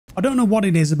I don't know what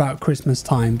it is about Christmas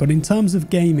time, but in terms of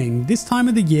gaming, this time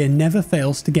of the year never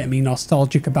fails to get me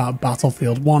nostalgic about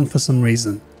Battlefield 1 for some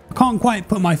reason. I can't quite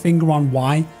put my finger on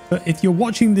why, but if you're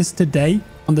watching this today,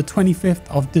 on the 25th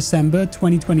of December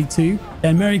 2022,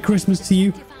 then Merry Christmas to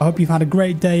you. I hope you've had a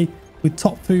great day with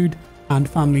top food and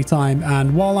family time.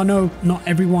 And while I know not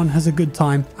everyone has a good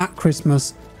time at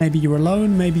Christmas, maybe you're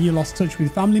alone, maybe you lost touch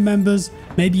with family members,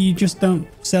 maybe you just don't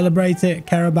celebrate it,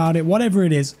 care about it, whatever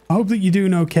it is. I hope that you're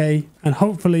doing okay, and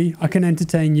hopefully I can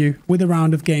entertain you with a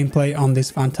round of gameplay on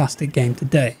this fantastic game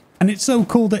today. And it's so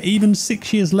cool that even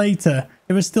 6 years later,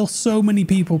 there are still so many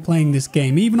people playing this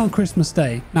game, even on Christmas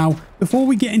Day. Now, before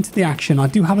we get into the action, I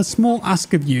do have a small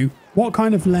ask of you. What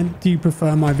kind of length do you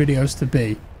prefer my videos to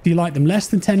be? Do you like them less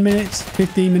than 10 minutes,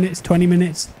 15 minutes, 20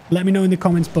 minutes? Let me know in the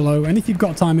comments below. And if you've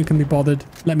got time and can be bothered,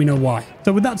 let me know why.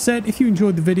 So with that said, if you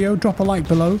enjoyed the video, drop a like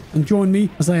below and join me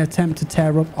as I attempt to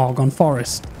tear up Argonne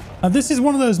Forest. Now, this is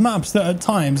one of those maps that at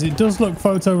times it does look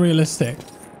photorealistic,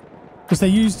 because they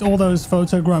used all those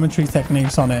photogrammetry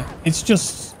techniques on it. It's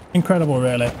just incredible,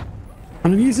 really.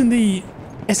 And I'm using the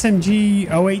SMG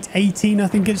 0818, I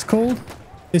think it's called.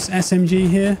 This SMG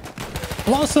here. A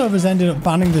lot of servers ended up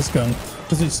banning this gun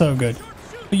because it's so good.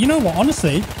 But you know what?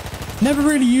 Honestly, never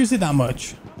really used it that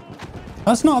much.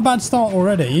 That's not a bad start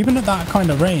already, even at that kind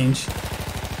of range.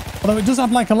 Although it does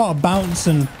have like a lot of bounce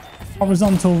and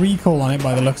horizontal recoil on it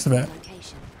by the looks of it.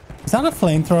 Is that a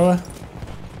flamethrower?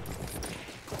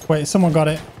 Wait, someone got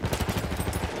it.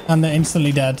 And they're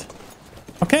instantly dead.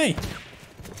 Okay.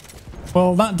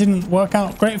 Well, that didn't work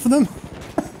out great for them.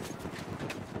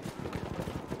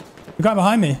 The guy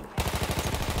behind me.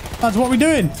 That's what we're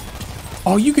doing.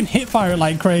 Oh, you can hit fire it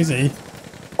like crazy.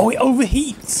 Oh, it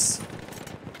overheats.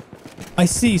 I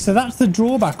see. So that's the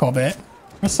drawback of it.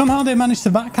 But somehow they managed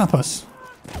to backcap us.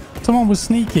 Someone was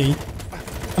sneaky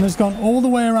and has gone all the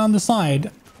way around the side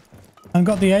and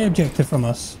got the A objective from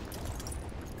us.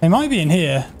 They might be in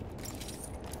here.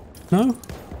 No?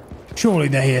 Surely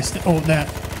they're here. Oh, there.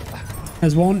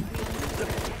 There's one.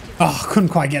 Oh, couldn't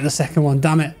quite get the second one.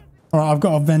 Damn it. All right, I've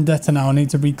got a vendetta now. I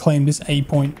need to reclaim this A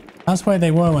point. That's where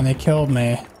they were when they killed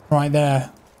me. Right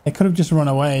there. They could have just run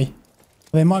away.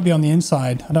 They might be on the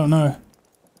inside. I don't know.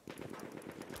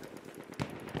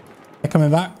 They're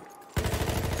coming back.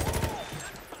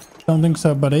 Don't think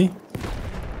so, buddy.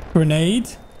 Grenade.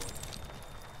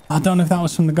 I don't know if that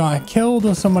was from the guy I killed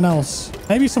or someone else.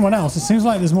 Maybe someone else. It seems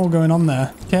like there's more going on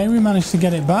there. Okay, we managed to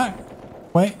get it back.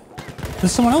 Wait.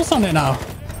 There's someone else on it now.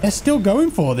 They're still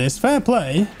going for this. Fair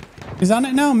play. Is that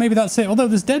it now? Maybe that's it. Although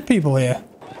there's dead people here.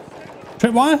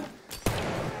 Tripwire?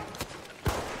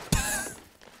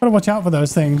 Gotta watch out for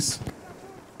those things.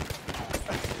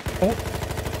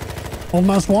 Oh.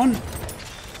 Almost won.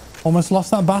 Almost lost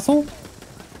that battle.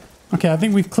 Okay, I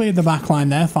think we've cleared the back line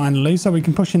there finally, so we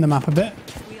can push in the map a bit.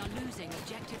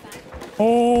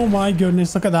 Oh my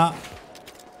goodness, look at that.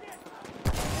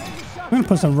 I'm gonna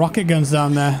put some rocket guns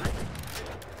down there.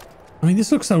 I mean,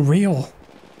 this looks so real.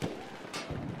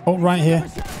 Oh, right here.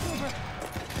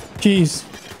 Jeez.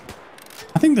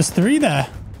 I think there's 3 there.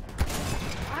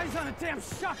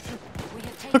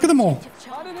 Look at them all.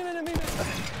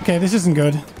 Okay, this isn't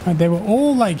good. Right, they were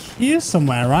all like here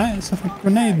somewhere, right? So if a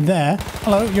grenade there.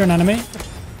 Hello, you're an enemy.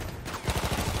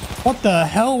 What the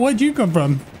hell? Where'd you come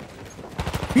from?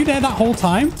 Were you there that whole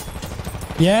time?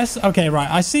 Yes. Okay, right.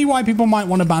 I see why people might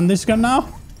want to ban this gun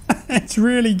now. It's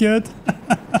really good.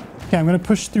 Okay, I'm going to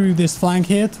push through this flank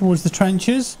here towards the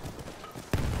trenches. Is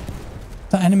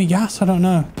that enemy gas? I don't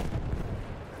know.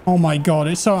 Oh my god,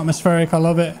 it's so atmospheric. I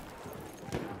love it.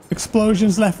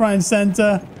 Explosions left, right, and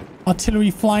center. Artillery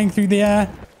flying through the air.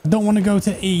 I don't want to go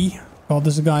to E. God,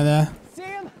 there's a guy there.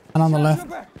 And on the left.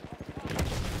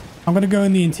 I'm going to go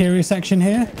in the interior section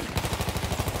here.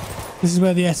 This is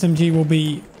where the SMG will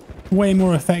be way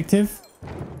more effective.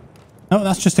 Oh,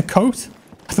 that's just a coat.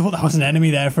 I thought that was an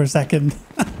enemy there for a second.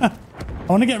 I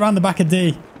want to get around the back of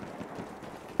D.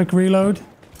 Quick reload.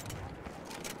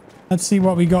 Let's see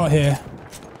what we got here.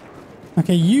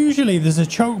 Okay, usually there's a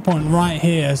choke point right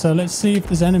here, so let's see if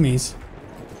there's enemies.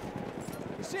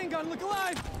 Machine gun, look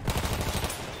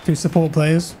alive. 2 support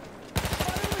players.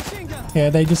 Yeah,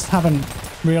 they just haven't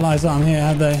realized that I'm here,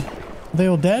 have they? Are they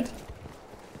all dead?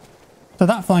 So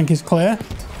that flank is clear.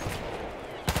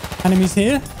 Enemies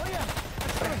here.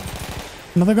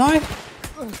 Another guy.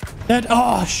 Dead.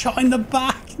 Oh, shot in the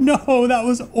back. No, that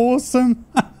was awesome.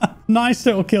 Nice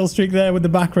little kill streak there with the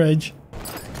back rage.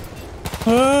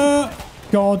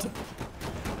 God.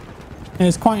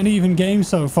 It's quite an even game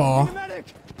so far.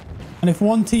 And if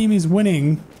one team is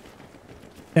winning,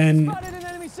 then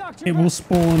it will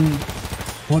spawn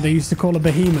what they used to call a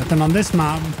behemoth. And on this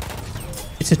map,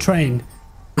 It's a train.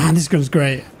 Man, this gun's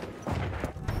great.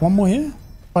 One more here.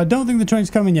 But I don't think the train's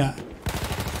coming yet.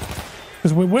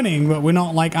 Because we're winning, but we're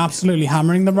not like absolutely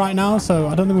hammering them right now. So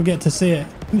I don't think we'll get to see it.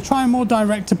 I'm going to try a more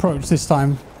direct approach this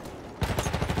time.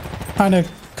 Kind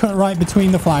of cut right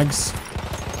between the flags.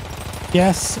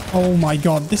 Yes. Oh my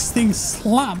god. This thing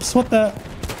slaps. What the...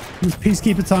 It's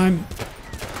peacekeeper time.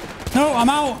 No, I'm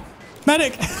out.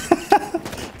 Medic.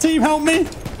 Team, help me.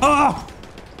 Oh,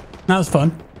 that was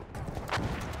fun.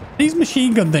 These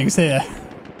machine gun things here.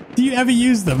 Do you ever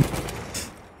use them?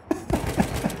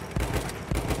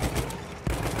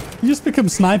 You just become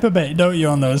sniper bait, don't you,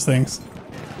 on those things?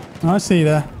 Oh, I see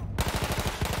there.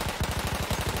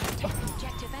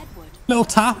 Little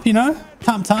tap, you know?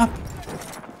 Tap, tap.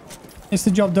 It's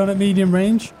the job done at medium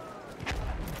range.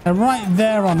 They're right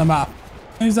there on the map.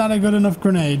 Is that a good enough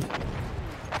grenade?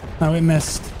 No, it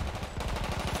missed.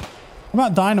 What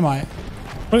about dynamite?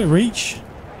 Will it reach?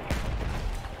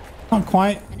 Not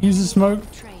quite. Use the smoke.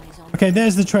 Okay,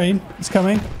 there's the train. It's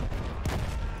coming.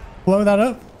 Blow that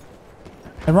up.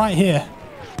 They're right here.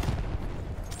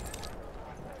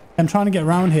 I'm trying to get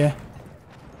around here.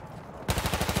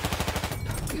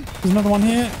 There's another one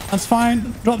here. That's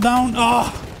fine. Drop down.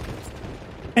 Oh,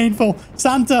 painful.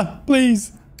 Santa,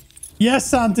 please. Yes,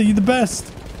 Santa, you're the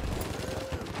best.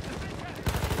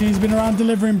 He's been around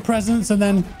delivering presents, and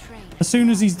then as soon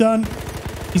as he's done,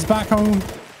 he's back home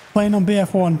playing on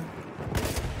BF1.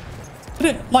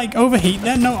 Did it like overheat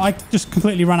then? No, I just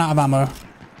completely ran out of ammo.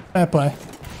 Fair play.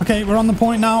 Okay, we're on the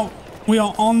point now. We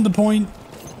are on the point.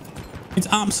 It's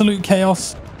absolute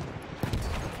chaos.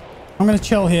 I'm going to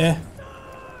chill here.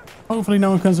 Hopefully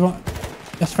no one comes along.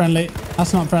 That's friendly.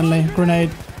 That's not friendly. Grenade.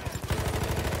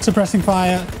 Suppressing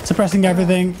fire. Suppressing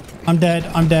everything. I'm dead.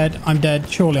 I'm dead. I'm dead.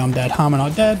 Surely I'm dead. How am I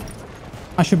not dead?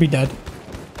 I should be dead.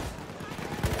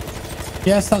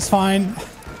 Yes, that's fine.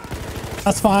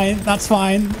 That's fine. That's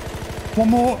fine. One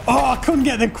more. Oh, I couldn't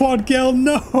get the quad kill.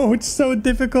 No, it's so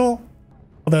difficult.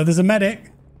 Although there's a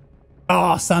medic.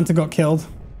 Oh, Santa got killed.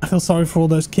 I feel sorry for all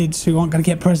those kids who aren't going to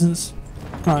get presents.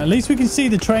 All right, at least we can see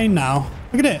the train now.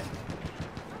 Look at it.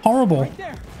 Horrible. Right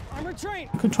there. Armored train.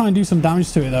 I could try and do some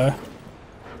damage to it, though.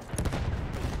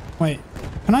 Wait.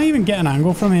 Can I even get an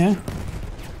angle from here?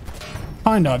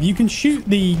 Kind of. You can shoot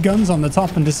the guns on the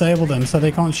top and disable them so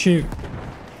they can't shoot.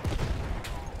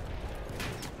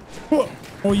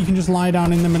 Or you can just lie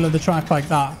down in the middle of the track like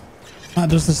that. That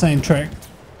does the same trick.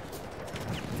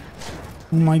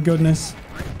 Oh my goodness.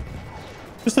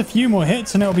 Just a few more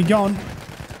hits and it'll be gone.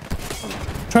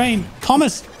 Train.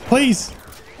 Thomas, please.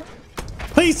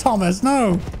 Please, Thomas.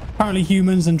 No. Apparently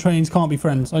humans and trains can't be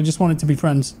friends. I just wanted to be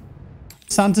friends.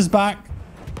 Santa's back.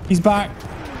 He's back.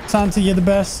 Santa, you're the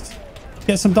best.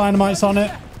 Get some dynamites on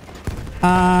it.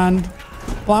 And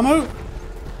blammo.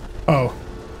 Oh.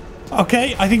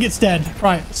 Okay, I think it's dead.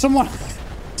 Right, someone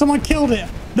killed it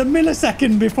the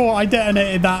millisecond before I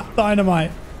detonated that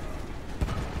dynamite.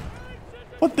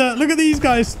 What the? Look at these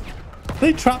guys. Are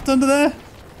they trapped under there?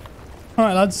 All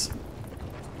right, lads.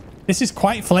 This is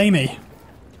quite flamey.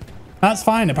 That's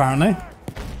fine, apparently.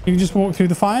 You can just walk through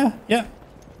the fire. Yep.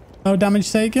 No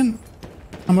damage taken.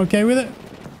 I'm okay with it.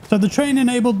 So the train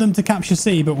enabled them to capture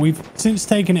C, but we've since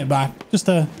taken it back. Just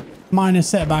a minor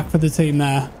setback for the team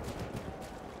there.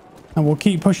 And we'll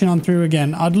keep pushing on through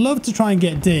again. I'd love to try and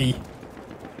get D.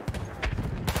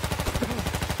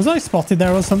 Was I spotted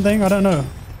there or something? I don't know.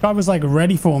 Guy was like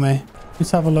ready for me.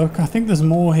 Let's have a look. I think there's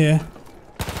more here.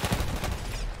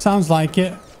 Sounds like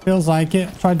it. Feels like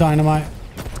it. Try dynamite.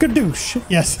 Gadoosh.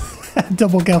 Yes.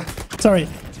 Double kill. Sorry.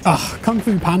 Ah, Kung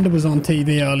Fu Panda was on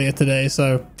TV earlier today,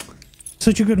 so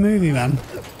such a good movie, man.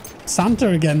 Santa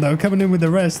again, though, coming in with the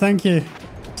res. Thank you.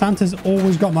 Santa's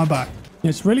always got my back.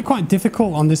 It's really quite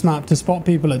difficult on this map to spot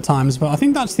people at times, but I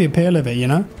think that's the appeal of it, you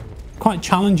know? Quite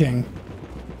challenging.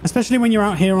 Especially when you're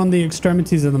out here on the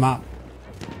extremities of the map.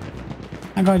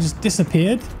 That guy just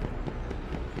disappeared.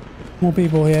 More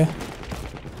people here.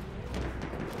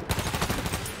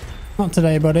 Not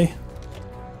today, buddy.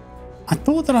 I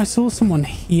thought that I saw someone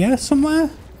here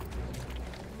somewhere.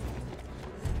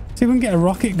 See if we can get a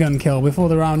rocket gun kill before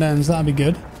the round ends. That'd be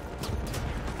good.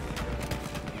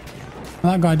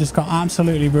 That guy just got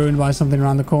absolutely ruined by something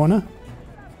around the corner.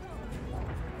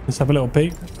 Let's have a little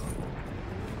peek.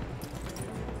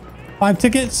 5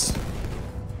 tickets.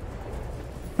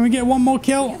 Can we get one more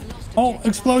kill? Oh,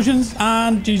 explosions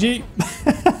and GG.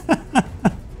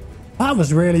 That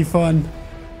was really fun.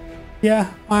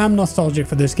 Yeah, I am nostalgic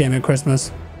for this game at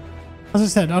Christmas. As I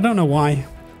said, I don't know why.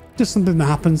 Just something that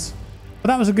happens. But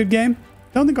that was a good game.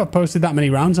 Don't think I've posted that many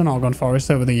rounds on Argonne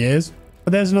Forest over the years.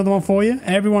 But there's another one for you.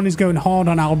 Everyone is going hard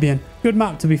on Albion. Good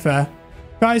map, to be fair.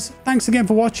 Guys, thanks again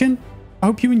for watching. I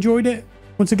hope you enjoyed it.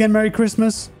 Once again, Merry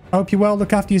Christmas. I hope you're well.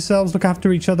 Look after yourselves. Look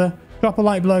after each other. Drop a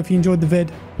like below if you enjoyed the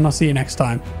vid. And I'll see you next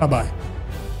time. Bye-bye.